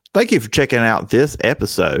Thank you for checking out this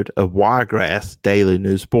episode of Wiregrass Daily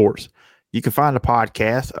News Sports. You can find the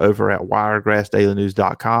podcast over at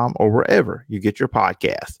wiregrassdailynews.com or wherever you get your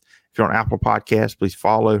podcasts. If you're on Apple Podcasts, please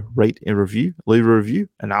follow, rate, and review. Leave a review,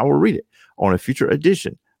 and I will read it on a future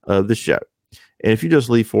edition of the show. And if you just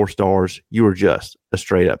leave 4 stars, you are just a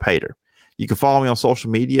straight-up hater. You can follow me on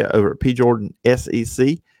social media over at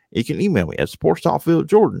PJordanSEC. You can email me at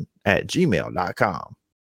sportstalkphillipjordan@gmail.com.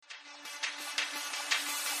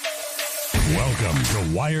 Welcome to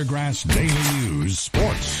Wiregrass Daily News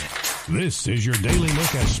Sports. This is your daily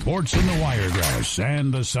look at sports in the Wiregrass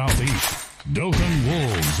and the Southeast. Dothan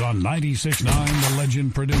Wolves on 96.9. The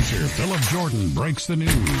Legend producer Phillip Jordan breaks the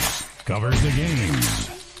news, covers the games,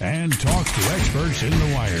 and talks to experts in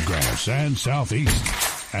the Wiregrass and Southeast.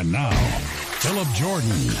 And now, Phillip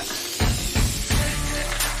Jordan.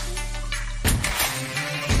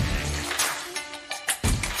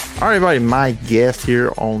 All right, everybody, my guest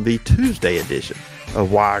here on the Tuesday edition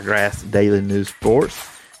of Wiregrass Daily News Sports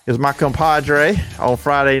is my compadre on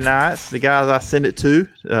Friday nights, the guys I send it to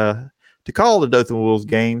call the Dothan Wolves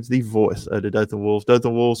games, the voice of the Dothan Wolves.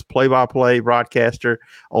 Dothan Wolves play-by-play broadcaster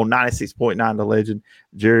on 96.9 The Legend,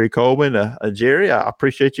 Jerry Coleman. Jerry, I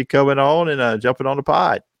appreciate you coming on and jumping on the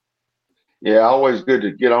pod. Yeah, always good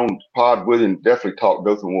to get on the pod with and definitely talk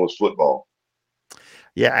Dothan Wolves football.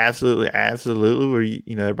 Yeah, absolutely. Where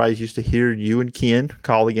everybody's used to hear you and Ken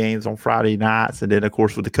call the games on Friday nights, and then of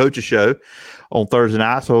course with the coaches show on Thursday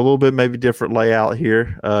night. So a little bit maybe different layout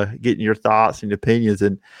here. Getting your thoughts and opinions.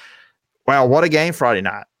 And wow, what a game Friday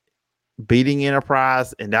night! Beating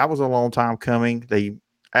Enterprise, and that was a long time coming. They,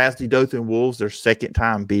 as the Dothan Wolves, their second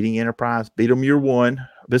time beating Enterprise, beat them year one.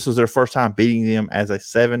 This was their first time beating them as a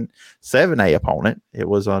 7A opponent. It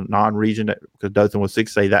was a non-region because Dothan was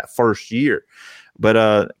 6A that first year.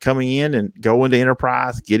 But coming in and going to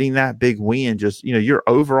Enterprise, getting that big win, just, your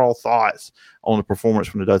overall thoughts on the performance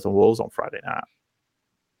from the Dothan Wolves on Friday night.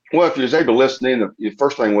 Well, if you was able to listen in, the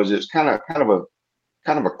first thing was it's kind of a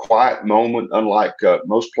quiet moment, unlike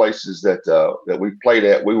most places that we played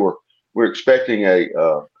at. We were expecting a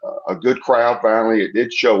good crowd. Finally, it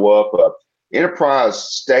did show up. Enterprise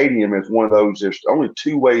Stadium is one of those. There's only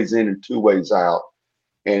 2 ways in and 2 ways out.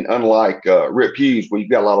 And unlike Rip Hughes, where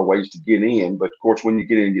you've got a lot of ways to get in, but of course, when you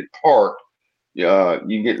get in and get parked, you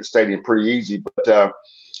can get to the stadium pretty easy. But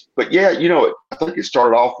yeah, I think it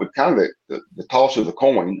started off with kind of the toss of the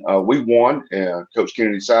coin. We won, and Coach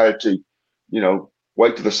Kennedy decided to,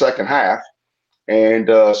 wait to the second half. And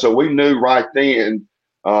so we knew right then,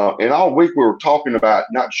 and all week we were talking about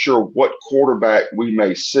not sure what quarterback we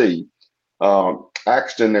may see.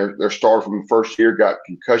 Axton, their starter from the first year, got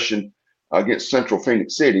concussion against Central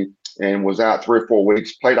Phoenix City and was out 3 or 4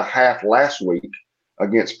 weeks, played a half last week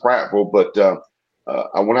against Prattville. But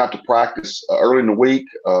I went out to practice early in the week.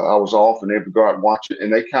 I was off and able to go out and watch it.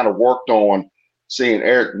 And they kind of worked on seeing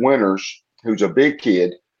Eric Winters, who's a big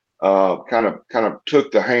kid, kind of took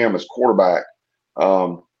the ham as quarterback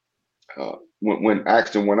when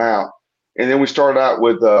Axton went out. And then we started out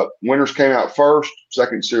with Winters came out first.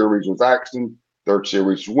 Second series was Axton. Third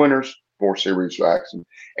series was Winters. Fourth series was Axton.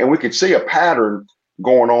 And we could see a pattern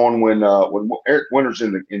going on when Eric Winters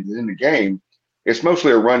in the game. It's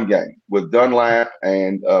mostly a run game with Dunlap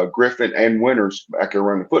and Griffin and Winters back there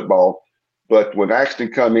running the football. But when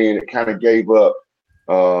Axton come in, it kind of gave up.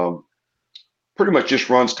 Pretty much just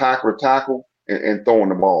runs tackle to tackle and throwing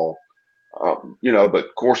the ball. But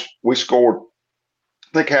of course we scored.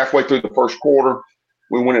 I think halfway through the first quarter,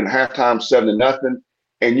 we went in halftime 7-0,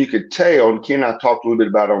 and you could tell. And Ken and I talked a little bit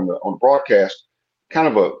about it on the broadcast. Kind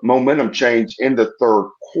of a momentum change in the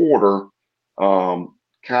third quarter,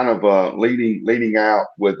 leading out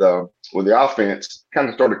with the offense. Kind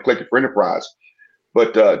of started clicking for Enterprise,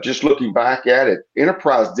 but just looking back at it,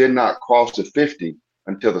 Enterprise did not cross the 50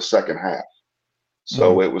 until the second half.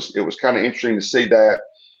 So it was kind of interesting to see that.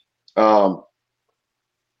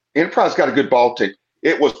 Enterprise got a good ball team.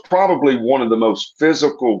 It was probably one of the most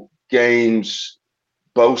physical games,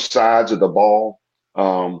 both sides of the ball,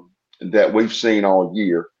 that we've seen all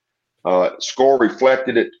year. Score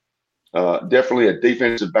reflected it. Definitely a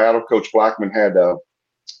defensive battle. Coach Blackman had, I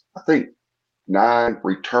think, 9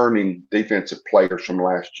 returning defensive players from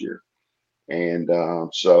last year, and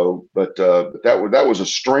but that was a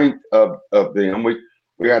strength of them.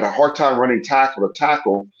 We had a hard time running tackle to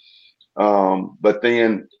tackle, but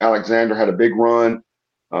then Alexander had a big run.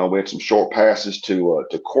 We had some short passes to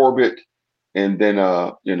Corbett, and then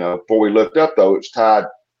before we looked up though, it's tied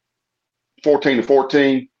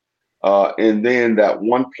 14-14. And then that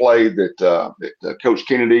one play that Coach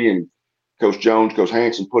Kennedy and Coach Jones, Coach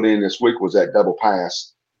Hanson put in this week was that double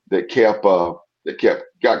pass that kept that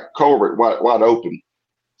got Colbert wide open.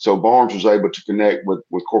 So Barnes was able to connect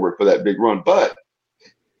with Colbert for that big run, but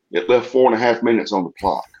it left 4.5 minutes on the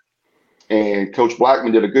clock. And Coach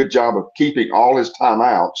Blackman did a good job of keeping all his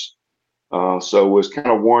timeouts. So was kind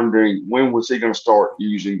of wondering when was he going to start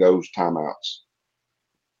using those timeouts.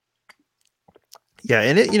 Yeah,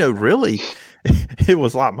 and it, really, it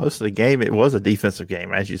was like most of the game. It was a defensive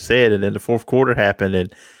game, as you said, and then the fourth quarter happened,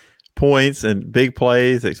 and points and big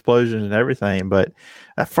plays, explosions, and everything. But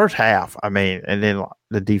that first half, and then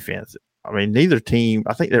the defense. Neither team.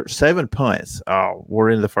 I think there were 7 punts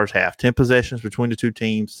were in the first half. 10 possessions between the two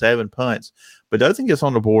teams, 7 punts. But Dothan gets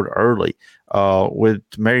on the board early with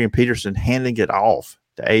Marion Peterson handing it off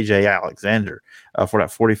to A.J. Alexander for that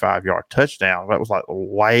 45-yard touchdown. That was like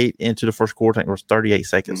late into the first quarter. I think there was 38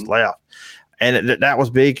 seconds left. And that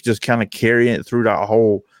was big, just kind of carrying it through the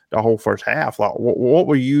whole first half. Like, what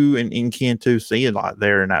were you and Ken too seeing like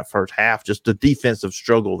there in that first half? Just the defensive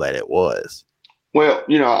struggle that it was. Well,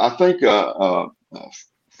 I think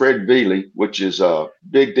Fred Veely, which is a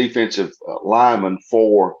big defensive lineman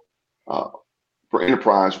for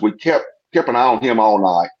Enterprise, we kept an eye on him all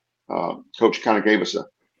night. Coach kind of gave us a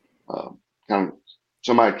kind of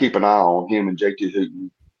somebody to keep an eye on him and JT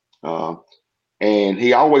Hooten. And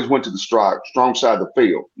he always went to the strong side of the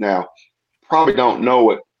field. Now, probably don't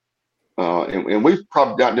know it, and we've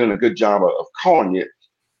probably not doing a good job of calling it,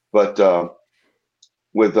 but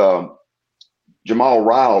with Jamal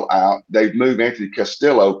Ryle out, they've moved Anthony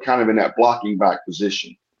Castillo kind of in that blocking back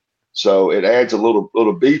position. So it adds a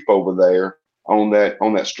little beef over there on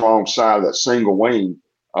that strong side of that single wing.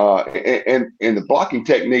 And the blocking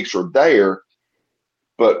techniques are there,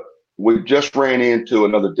 but we just ran into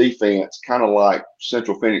another defense, kind of like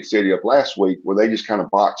Central Phoenix City of last week, where they just kind of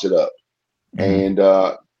box it up. Mm-hmm.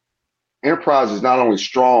 And Enterprise is not only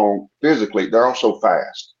strong physically, they're also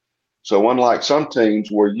fast. So unlike some teams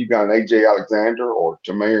where you got an A.J. Alexander or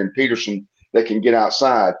Tamarian Peterson that can get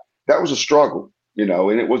outside, that was a struggle,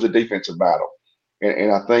 and it was a defensive battle.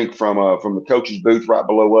 And I think from the coach's booth right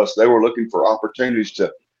below us, they were looking for opportunities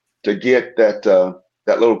to get that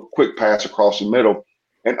little quick pass across the middle.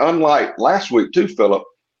 And unlike last week too, Phillip,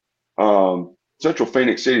 Central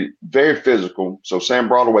Phoenix City, very physical. So Sam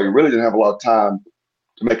Broadway really didn't have a lot of time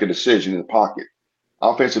to make a decision in the pocket.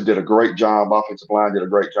 Offensive did a great job. Offensive line did a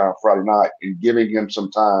great job Friday night in giving him some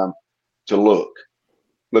time to look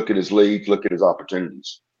at his leads, look at his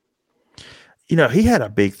opportunities. He had a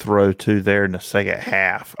big throw too there in the second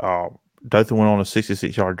half. Dothan went on a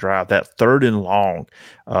 66-yard drive. That 3rd and long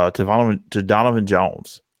to Donovan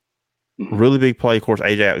Jones. Mm-hmm. Really big play. Of course,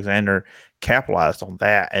 A.J. Alexander capitalized on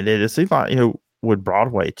that. And it seems like, with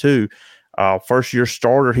Broadway too, first-year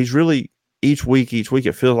starter, he's really – each week,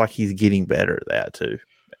 it feels like he's getting better at that too.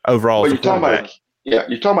 Overall, well, you're talking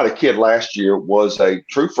about a kid last year was a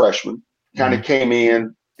true freshman, kind of came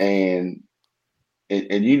in and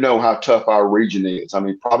how tough our region is.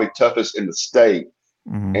 Probably toughest in the state.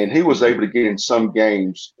 Mm-hmm. And he was able to get in some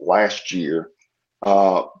games last year.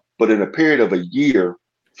 But in a period of a year,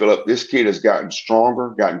 Phillip, this kid has gotten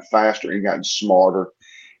stronger, gotten faster, and gotten smarter.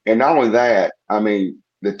 And not only that,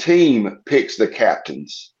 the team picks the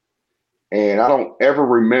captains. And I don't ever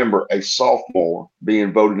remember a sophomore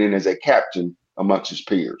being voted in as a captain amongst his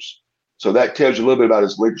peers. So that tells you a little bit about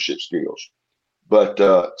his leadership skills. But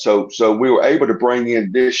so we were able to bring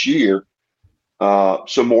in this year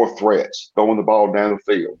some more threats, throwing the ball down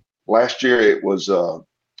the field. Last year it was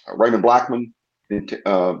Raymond Blackman and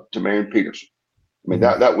Tamarian Peterson.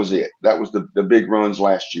 That was it. That was the big runs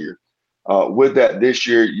last year. With that, this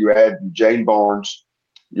year you add Jane Barnes,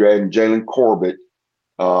 you add Jalen Corbett,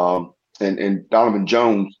 and Donovan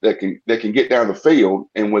Jones that can get down the field,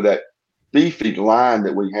 and with that beefy line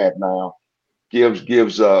that we have now, gives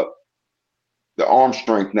the arm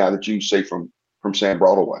strength now that you see from Sam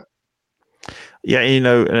Broadway. Yeah, and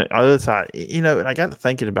on the other side, and I got to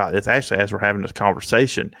thinking about this actually as we're having this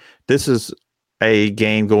conversation. This is a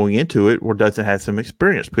game going into it where Dothan had some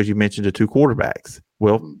experience because you mentioned the 2 quarterbacks.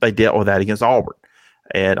 Well, they dealt with that against Auburn,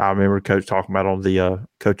 and I remember Coach talking about on the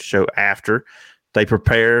coach show after. They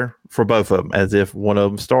prepare for both of them as if one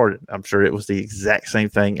of them started. I'm sure it was the exact same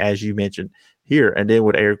thing as you mentioned here. And then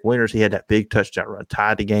with Eric Winters, he had that big touchdown run,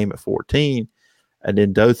 tied the game at 14. And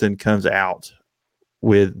then Dothan comes out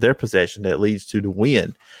with their possession that leads to the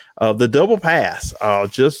win. The double pass,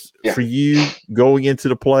 for you going into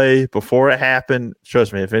the play before it happened,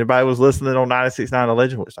 trust me, if anybody was listening on 96.9 The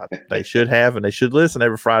Legend, which they should have, and they should listen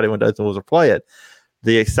every Friday when Dothan was playing,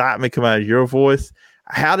 the excitement come out of your voice.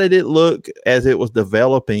 How did it look as it was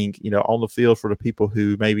developing, on the field for the people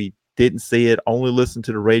who maybe didn't see it, only listened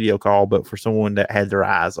to the radio call, but for someone that had their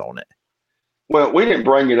eyes on it? Well, we didn't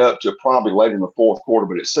bring it up to probably later in the fourth quarter,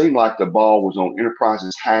 but it seemed like the ball was on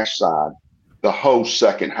Enterprise's hash side the whole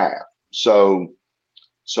second half. So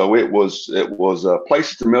it was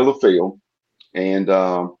placed at the middle of the field, and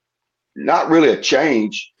not really a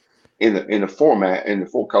change in the format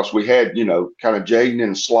because we had kind of Jaden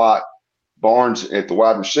in the slot, Barnes at the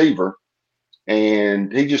wide receiver,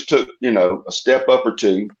 and he just took a step up or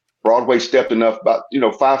two. Broadway stepped enough about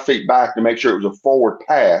 5 feet back to make sure it was a forward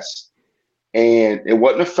pass. And it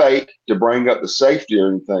wasn't a fake to bring up the safety or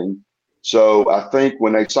anything. So I think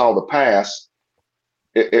when they saw the pass,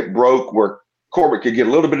 it broke where Corbett could get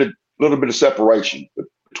a little bit of separation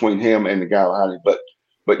between him and the guy behind him. But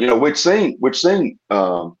we'd seen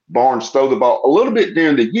Barnes throw the ball a little bit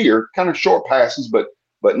during the year, kind of short passes,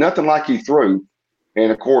 but nothing like he threw.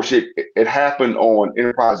 And of course, it happened on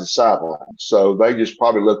Enterprise's sideline. So they just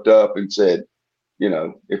probably looked up and said,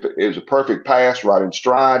 if it was a perfect pass right in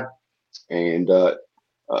stride. And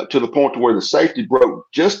to the point to where the safety broke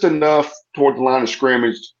just enough toward the line of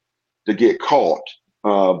scrimmage to get caught.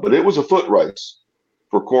 But it was a foot race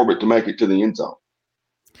for Corbett to make it to the end zone.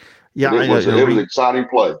 Yeah, it was an exciting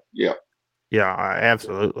play. Yeah. Yeah,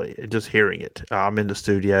 absolutely. Just hearing it, I'm in the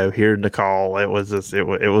studio, hearing the call. It was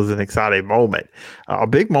an exciting moment, a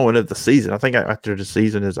big moment of the season. I think after the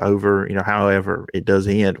season is over, however it does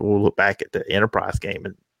end, we'll look back at the Enterprise game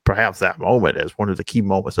and perhaps that moment as one of the key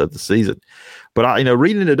moments of the season. But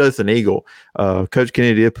reading the Dothan Eagle, Coach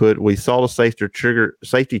Kennedy put, we saw the safety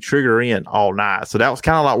trigger in all night. So that was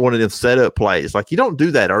kind of like one of them setup plays. Like you don't do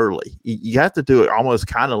that early. You have to do it almost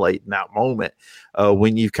kind of late in that moment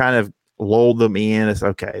when you kind of lull them in. It's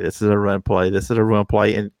okay. This is a run play.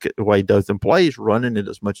 And the way Dothan plays, running it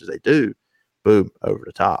as much as they do, boom, over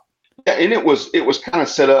the top. Yeah, and it was kind of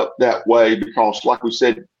set up that way because, like we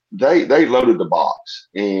said, they loaded the box,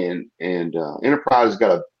 and Enterprise has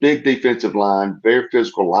got a big defensive line, very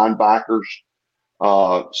physical linebackers.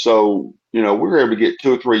 So we were able to get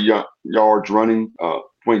 2 or 3 yards running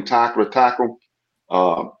between tackle to tackle,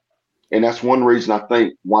 and that's one reason I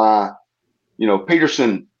think why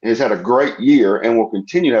Peterson has had a great year and will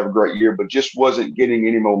continue to have a great year, but just wasn't getting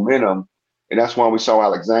any momentum, and that's why we saw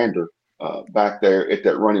Alexander back there at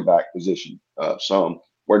that running back position some,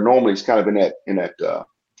 where normally he's kind of in that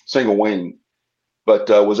single wing, but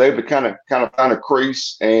was able to kind of find a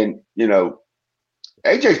crease. And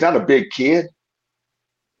AJ's not a big kid,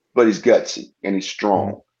 but he's gutsy and he's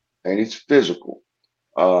strong and he's physical,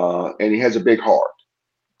 and he has a big heart.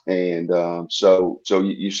 And so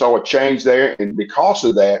you saw a change there, and because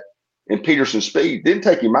of that, and Peterson's speed didn't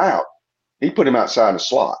take him out; he put him outside the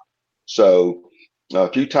slot. So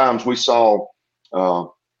a few times we saw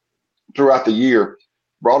throughout the year,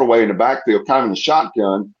 Broadway in the backfield, kind of in the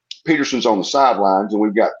shotgun. Peterson's on the sidelines, and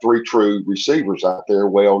we've got 3 true receivers out there.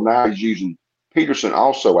 Well, now he's using Peterson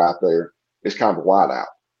also out there. It's kind of a wide out.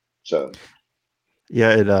 So,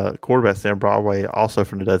 yeah, and quarterback Sam Broadway also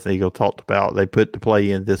from the Dothan Eagle talked about they put the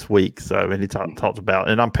play in this week. So, and he talked about,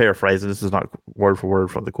 and I'm paraphrasing. This is not word for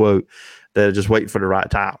word from the quote. They're just waiting for the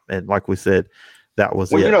right time, and like we said, that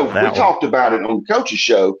was we talked about it on the coach's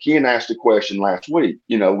show. Ken asked a question last week.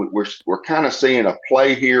 We're kind of seeing a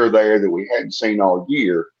play here or there that we hadn't seen all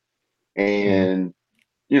year. And,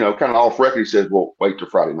 kind of off record, he says, well, wait till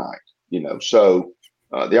Friday night, so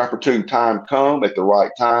the opportune time come at the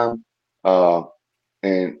right time,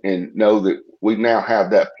 and know that we now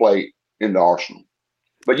have that play in the arsenal.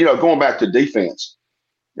 But, going back to defense,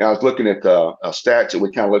 I was looking at the stats that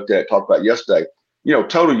we kind of talked about yesterday.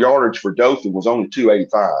 Total yardage for Dothan was only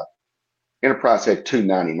 285. Enterprise had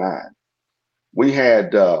 299. We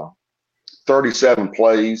had 37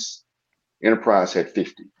 plays. Enterprise had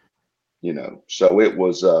 50. So it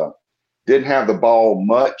was didn't have the ball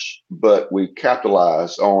much, but we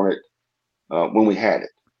capitalized on it when we had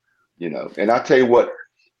it. And I tell you what,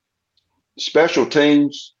 special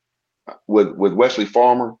teams with Wesley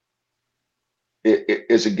Farmer, it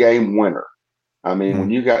is a game winner. I mean,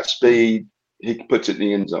 when you got speed, he puts it in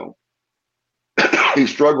the end zone. He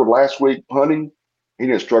struggled last week punting. He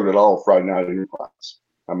didn't struggle at all Friday night at Enterprise.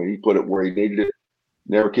 I mean, he put it where he needed it,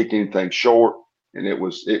 never kicked anything short. And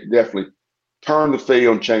it definitely turned the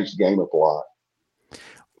field and changed the game up a lot.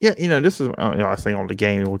 Yeah, this is I think on the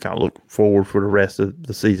game we kind of look forward for the rest of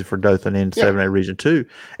the season for Dothan in 7A Region 2.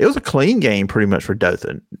 It was a clean game pretty much for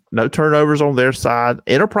Dothan. No turnovers on their side.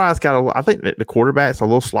 Enterprise I think the quarterback's a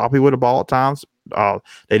little sloppy with the ball at times.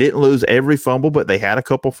 They didn't lose every fumble, but they had a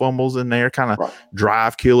couple fumbles in there, kind of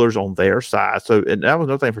drive killers on their side. So, and that was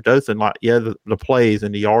another thing for Dothan. Like, the plays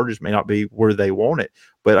and the yardage may not be where they want it,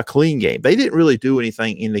 but a clean game. They didn't really do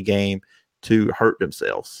anything in the game to hurt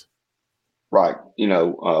themselves. Right.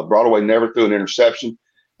 Broadway never threw an interception.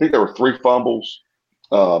 I think there were 3 fumbles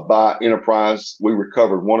by Enterprise. We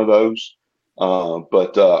recovered one of those.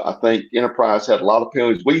 But I think Enterprise had a lot of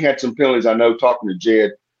penalties. We had some penalties. I know, talking to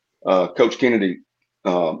Jed, Coach Kennedy,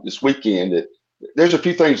 this weekend, that there's a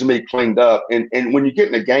few things to be cleaned up. And when you get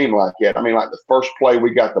in a game like that, I mean, like the first play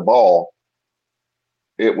we got the ball,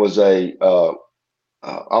 it was a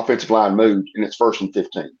offensive line move, and it's 1st and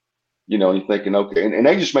 15. And you're thinking, okay, and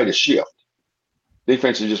they just made a shift.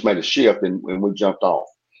 Defense has just made a shift, and we jumped off.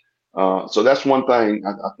 So that's one thing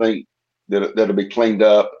I think that'll be cleaned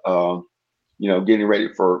up. Getting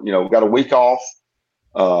ready for, we got a week off.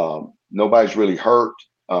 Nobody's really hurt.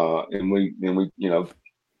 And we,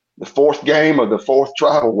 the 4th game of the 4th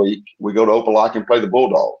travel week, we go to Opelika and play the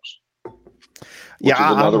Bulldogs. Which is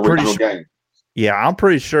another regional game. Yeah, I'm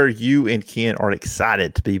pretty sure you and Ken are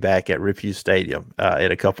excited to be back at Rip Stadium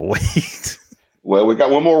in a couple weeks. Well, we got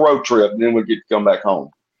one more road trip, and then we get to come back home.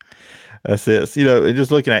 That's it. And just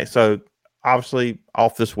looking at, so obviously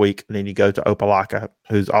off this week, and then you go to Opelika,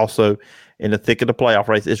 who's also in the thick of the playoff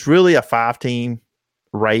race. It's really a 5-team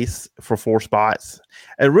race for 4 spots,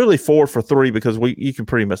 and really 4 for 3, because you can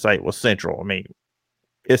pretty much say it was Central. I mean,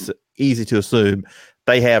 it's easy to assume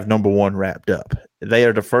they have number 1 wrapped up. They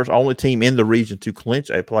are the only team in the region to clinch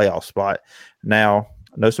a playoff spot. Now,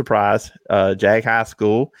 no surprise, Jag High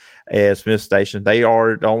School and Smith Station, they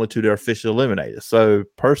are the only 2 that are officially eliminated. So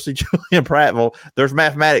Percy, Julian, Prattville, there's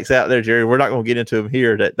mathematics out there, Jerry. We're not going to get into them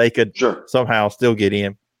here that they could somehow still get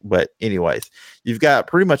in. But anyways, you've got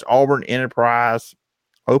pretty much Auburn, Enterprise,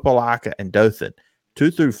 Opelika, and Dothan,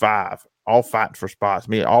 2 through 5, all fighting for spots. I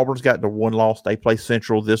mean, Auburn's got the 1 loss. They play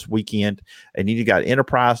Central this weekend. And then you got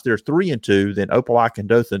Enterprise, they're 3-2. Then Opelika and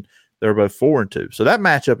Dothan, they're both 4-2. So that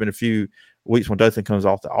matchup in a few weeks when Dothan comes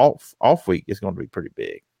off the off week is going to be pretty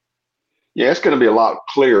big. Yeah, it's going to be a lot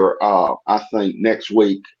clearer, I think, next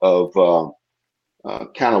week of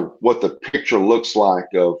kind of what the picture looks like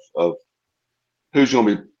of who's going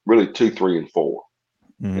to be really 2, 3, and 4.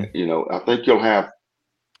 Mm-hmm. I think you'll have,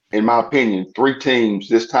 in my opinion, 3 teams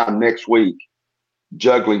this time next week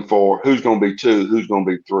juggling for who's going to be 2, who's going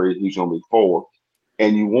to be 3, who's going to be 4.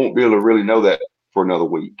 And you won't be able to really know that for another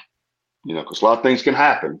week, because a lot of things can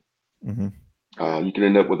happen. Mm-hmm. You can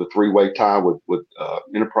end up with a 3-way tie with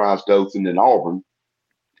Enterprise, Dothan, and Auburn.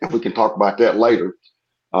 If we can talk about that later,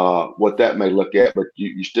 what that may look at. But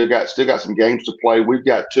you still got some games to play. We've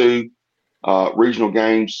got 2 regional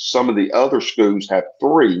games. Some of the other schools have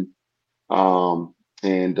 3,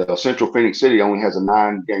 and Central Phoenix City only has a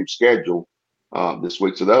 9-game schedule this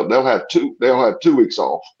week, so they'll have 2 weeks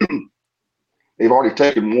off. They've already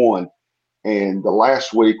taken 1, and the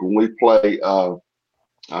last week when we play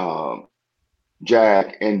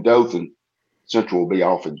Jag and Dothan, Central will be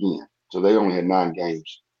off again. So they only had 9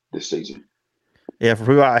 games this season. Yeah, for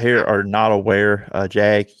people out here are not aware,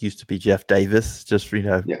 Jag used to be Jeff Davis. Just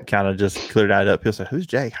kind of just clear that up. People say, "Who's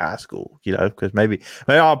Jag High School?" Because maybe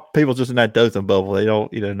all people just in that Dothan bubble, they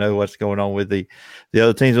don't know what's going on with the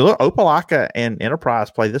other teams. Look, Opelika and Enterprise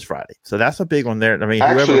play this Friday, so that's a big one there. I mean,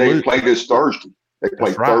 actually, they play this Thursday. They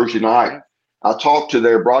play Thursday night. I talked to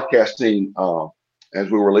their broadcast team as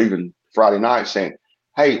we were leaving Friday night, saying,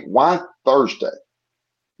 "Hey, why Thursday?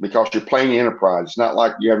 Because you're playing Enterprise. It's not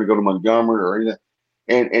like you have to go to Montgomery or anything."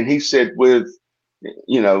 And he said, with,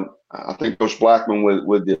 I think Coach Blackman,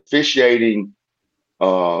 with the officiating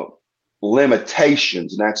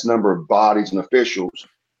limitations, and that's number of bodies and officials,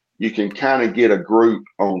 you can kind of get a group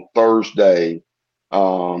on Thursday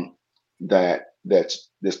that's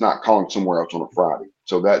not calling somewhere else on a Friday.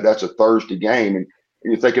 So that's a Thursday game. And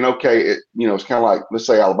you're thinking, okay, it's kind of like, let's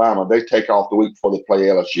say Alabama, they take off the week before they play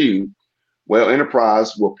LSU. Well,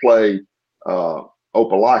 Enterprise will play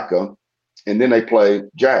Opelika, and then they play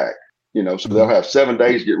Jag, so they'll have 7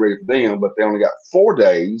 days to get ready for them, but they only got 4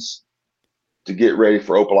 days to get ready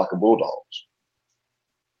for Opelika Bulldogs.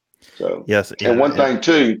 So, yes. And one thing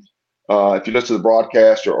too, if you listen to the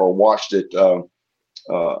broadcast or watched it,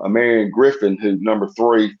 Marion Griffin, who's number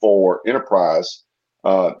 3 for Enterprise,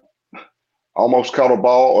 almost caught a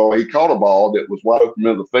ball, or he caught a ball that was wide open in the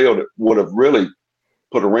middle of the field. It would have really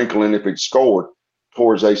put a wrinkle in if he'd scored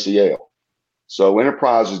towards ACL. So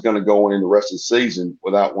Enterprise is going to go in the rest of the season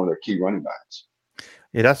without one of their key running backs.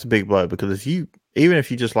 Yeah, that's a big blow, because even if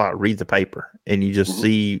you just like read the paper and you just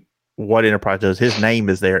see what Enterprise does, his name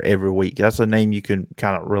is there every week. That's a name you can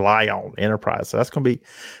kind of rely on, Enterprise. So that's going to be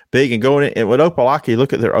big. And going in, and with Opelika, you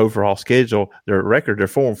look at their overall schedule, their record, they're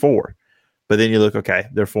 4-4. But then you look, okay,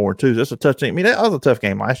 they're 4-2. That's a tough team. I mean, that was a tough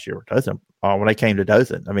game last year with Dothan, when they came to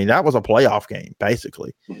Dothan. I mean, that was a playoff game,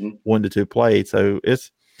 basically. 1-2 played. So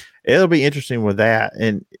it'll be interesting with that.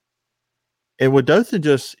 And And with Dothan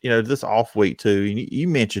just, this off week too, you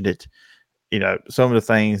mentioned it, some of the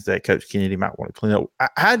things that Coach Kennedy might want to clean up.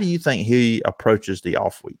 How do you think he approaches the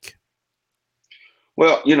off week?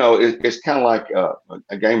 Well, it's kind of like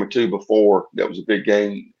a game or two before that was a big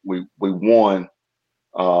game we won.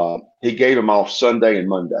 He gave him off Sunday and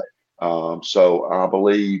Monday. So I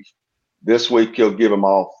believe this week he'll give him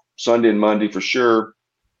off Sunday and Monday for sure.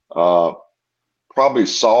 Probably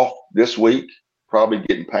soft this week, probably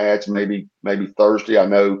getting pads maybe Thursday. I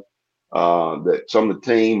know that some of the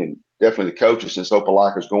team and definitely the coaches, since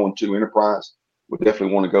Opelika is going to Enterprise, would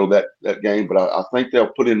definitely want to go that game. But I think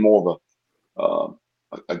they'll put in more of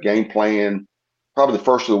a game plan probably the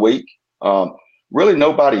first of the week. Really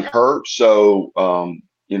nobody hurt. So,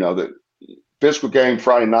 the physical game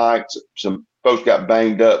Friday night, some folks got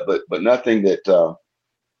banged up, but nothing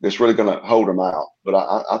that's really going to hold them out. But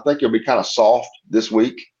I think it'll be kind of soft this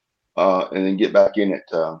week and then get back in it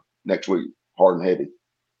next week, hard and heavy.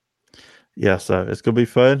 Yeah, so it's going to be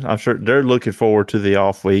fun. I'm sure they're looking forward to the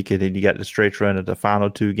off week, and then you got the stretch run of the final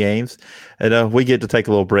two games. And we get to take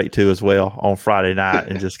a little break, too, as well on Friday night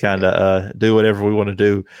and just kind of do whatever we want to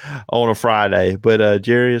do on a Friday. But,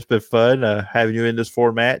 Jerry, it's been fun having you in this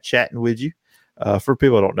format, chatting with you. For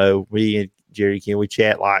people who don't know, me and Jerry we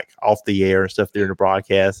chat like off the air and stuff during the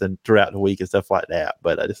broadcast and throughout the week and stuff like that.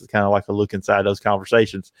 But this is kind of like a look inside those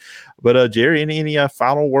conversations. But, Jerry, any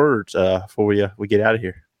final words before we get out of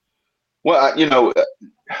here? Well,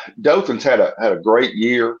 Dothan's had a great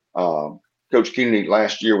year. Coach Kennedy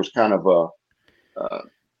last year was kind of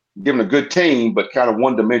given a good team, but kind of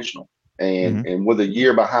one-dimensional. And with a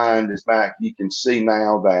year behind his back, you can see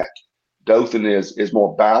now that Dothan is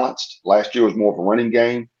more balanced. Last year was more of a running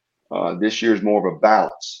game. This year is more of a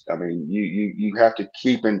balance. I mean, you have to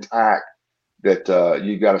keep intact that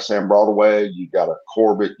you got a Sam Broadway, you got a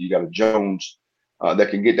Corbett, you got a Jones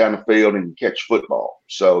that can get down the field and catch football.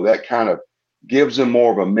 So that kind of gives them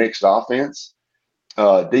more of a mixed offense.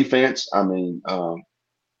 Defense, I mean,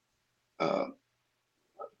 Coach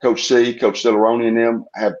Cilarone and them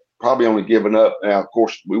have probably only given up. Now, of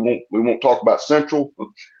course, we won't talk about Central,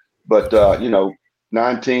 but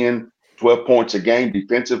 9, 10, 12 points a game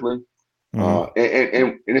defensively.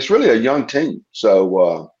 And it's really a young team.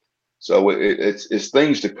 So it's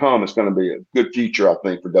things to come. It's going to be a good future, I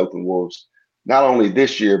think, for Dothan Wolves. Not only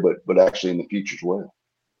this year, but actually in the future as well.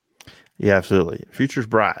 Yeah, absolutely. Future's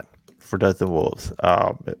bright for Dothan Wolves.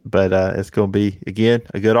 But it's going to be, again,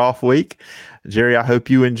 a good off week. Jerry, I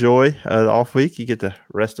hope you enjoy the off week. You get to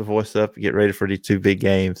rest the voice up and get ready for these two big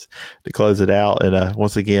games to close it out. And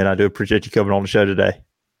once again, I do appreciate you coming on the show today.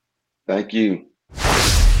 Thank you.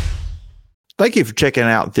 Thank you for checking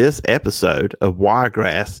out this episode of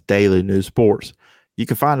Wiregrass Daily News Sports. You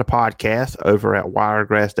can find the podcast over at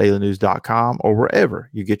wiregrassdailynews.com or wherever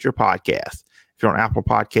you get your podcasts. If you're on Apple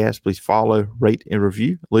Podcasts, please follow, rate, and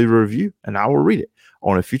leave a review, and I will read it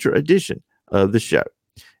on a future edition of the show.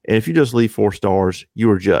 And if you just leave 4 stars, you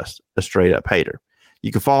are just a straight up hater.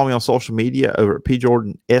 You can follow me on social media over at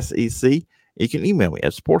pjordansec. You can email me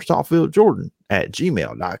at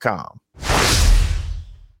sportstalkphillipjordan@gmail.com.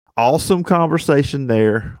 Awesome conversation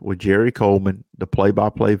there with Jerry Coleman, the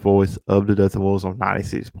play-by-play voice of the Dothan Wolves on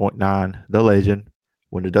 96.9, The Legend,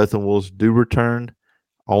 when the Dothan Wolves do return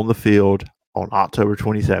on the field on October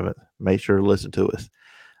 27th. Make sure to listen to us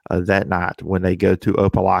that night when they go to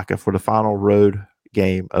Opelika for the final road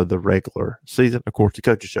game of the regular season. Of course, the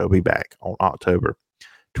Coaches Show will be back on October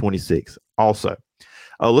 26th. Also,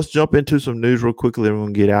 let's jump into some news real quickly and we're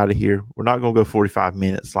going to get out of here. We're not going to go 45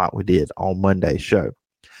 minutes like we did on Monday's show.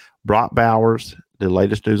 Brock Bowers, the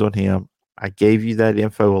latest news on him. I gave you that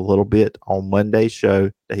info a little bit on Monday's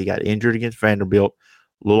show that he got injured against Vanderbilt.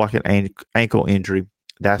 Looked like an ankle injury.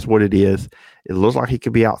 That's what it is. It looks like he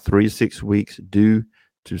could be out 3 to 6 weeks due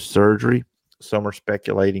to surgery. Some are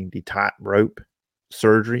speculating the tight rope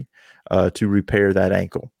surgery to repair that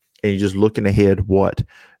ankle. And you're just looking ahead what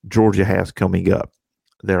Georgia has coming up.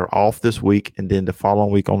 They're off this week, and then the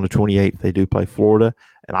following week on the 28th, they do play Florida.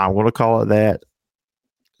 And I want to call it that.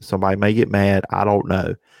 Somebody may get mad. I don't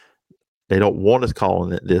know. They don't want us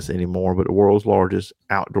calling it this anymore, but the world's largest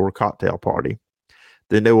outdoor cocktail party.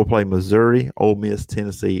 Then they will play Missouri, Ole Miss,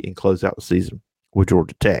 Tennessee, and close out the season with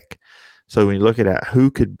Georgia Tech. So when you look at who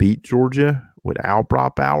could beat Georgia without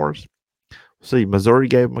Brock Bowers, see, Missouri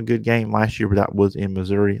gave them a good game last year, but that was in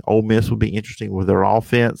Missouri. Ole Miss will be interesting with their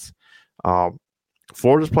offense.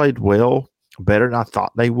 Florida's played well, better than I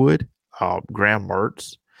thought they would. Graham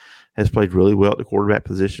Mertz has played really well at the quarterback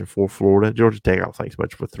position for Florida. Georgia Tech, I don't think, is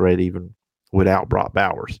much of a threat even without Brock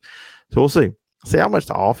Bowers. So we'll see. See how much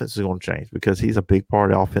the offense is going to change because he's a big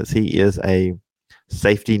part of the offense. He is a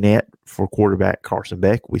safety net for quarterback Carson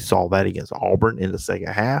Beck. We saw that against Auburn in the second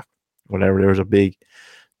half. Whenever there was a big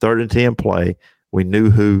 3rd and 10 play, we knew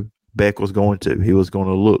who Beck was going to. He was going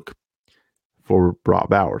to look for Brock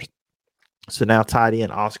Bowers. So now tight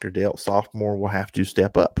end Oscar Delt, sophomore, will have to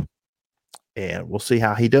step up, and we'll see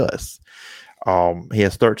how he does. He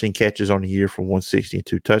has 13 catches on the year for 160 and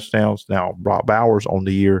 2 touchdowns. Now, Brock Bowers on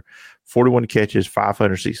the year, 41 catches,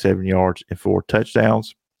 567 yards, and 4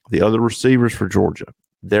 touchdowns. The other receivers for Georgia,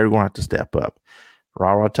 they're going to have to step up.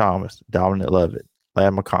 Rara Thomas, Dominic Lovett,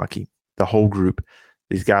 Ladd McConkey, the whole group.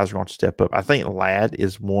 These guys are going to step up. I think Ladd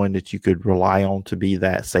is one that you could rely on to be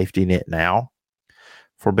that safety net now.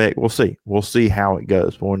 For Beck, we'll see. We'll see how it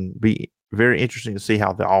goes. It will be very interesting to see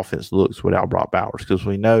how the offense looks without Brock Bowers, because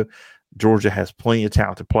we know Georgia has plenty of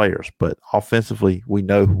talented players, but offensively, we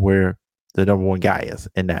know where the number one guy is,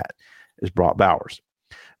 and that is Brock Bowers.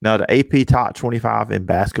 Now, the AP Top 25 in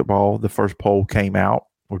basketball, the first poll came out.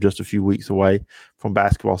 We're just a few weeks away from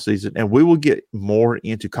basketball season, and we will get more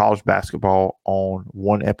into college basketball on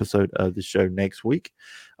one episode of the show next week.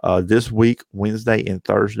 This week, Wednesday and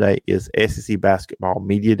Thursday, is SEC basketball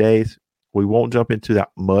media days. We won't jump into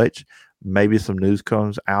that much. Maybe some news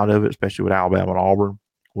comes out of it, especially with Alabama and Auburn.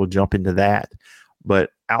 We'll jump into that.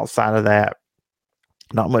 But outside of that,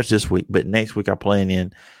 not much this week. But next week, I plan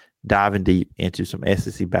in diving deep into some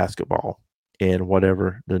SEC basketball and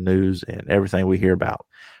whatever the news and everything we hear about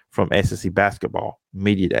from SEC basketball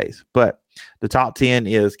media days. But the top 10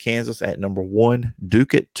 is Kansas at number 1,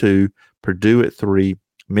 Duke at 2, Purdue at 3,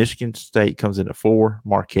 Michigan State comes in at 4,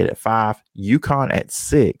 Marquette at 5, UConn at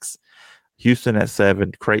 6, Houston at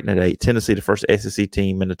 7, Creighton at 8, Tennessee, the first SEC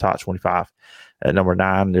team in the top 25. At number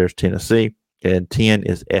 9, there's Tennessee, and 10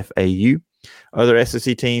 is FAU. Other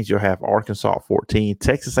SEC teams, you'll have Arkansas at 14,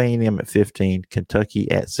 Texas A&M at 15, Kentucky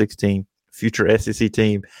at 16. Future SEC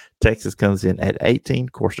team, Texas comes in at 18.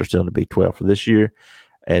 Of course, they're still in the Big 12 for this year.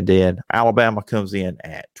 And then Alabama comes in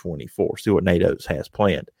at 24. See what Nate Oates has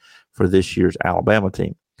planned for this year's Alabama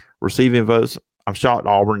team. Receiving votes, I'm shocked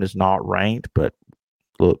Auburn is not ranked, but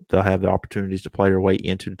look, they'll have the opportunities to play their way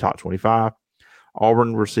into the top 25.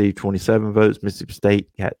 Auburn received 27 votes. Mississippi State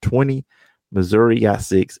got 20. Missouri got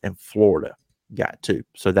 6. And Florida got 2.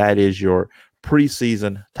 So that is your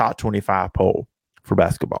preseason top 25 poll for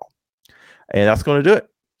basketball. And that's going to do it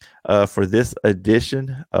for this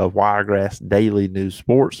edition of Wiregrass Daily News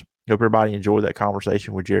Sports. Hope everybody enjoyed that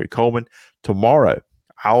conversation with Jerry Coleman. Tomorrow,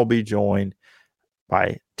 I will be joined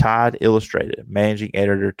by Tide Illustrated managing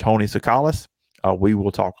editor Tony Sakalas. We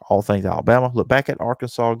will talk all things Alabama, look back at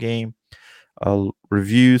Arkansas game,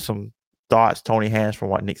 review some thoughts Tony has from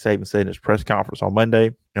what Nick Saban said in his press conference on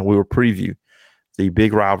Monday, and we will preview the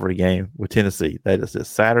big rivalry game with Tennessee. That is this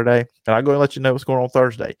Saturday. And I'll go and let you know what's going on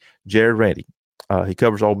Thursday. Jared Reddy, he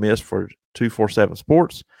covers Ole Miss for 247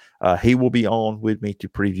 Sports. He will be on with me to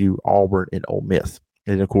preview Auburn and Ole Miss.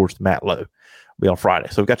 And, of course, Matt Lowe will be on Friday.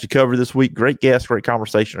 So we've got you covered this week. Great guests, great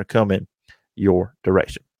conversation are coming your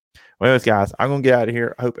direction. Well, anyways, guys, I'm going to get out of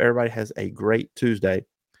here. I hope everybody has a great Tuesday,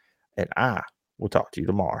 and I will talk to you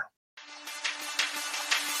tomorrow.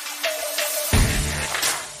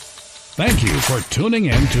 Thank you for tuning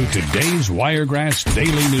in to today's Wiregrass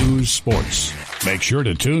Daily News Sports. Make sure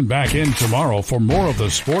to tune back in tomorrow for more of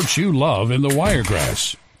the sports you love in the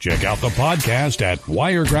Wiregrass. Check out the podcast at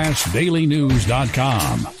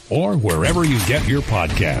wiregrassdailynews.com or wherever you get your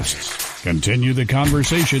podcasts. Continue the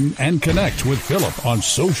conversation and connect with Phillip on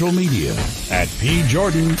social media at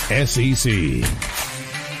PJordanSEC.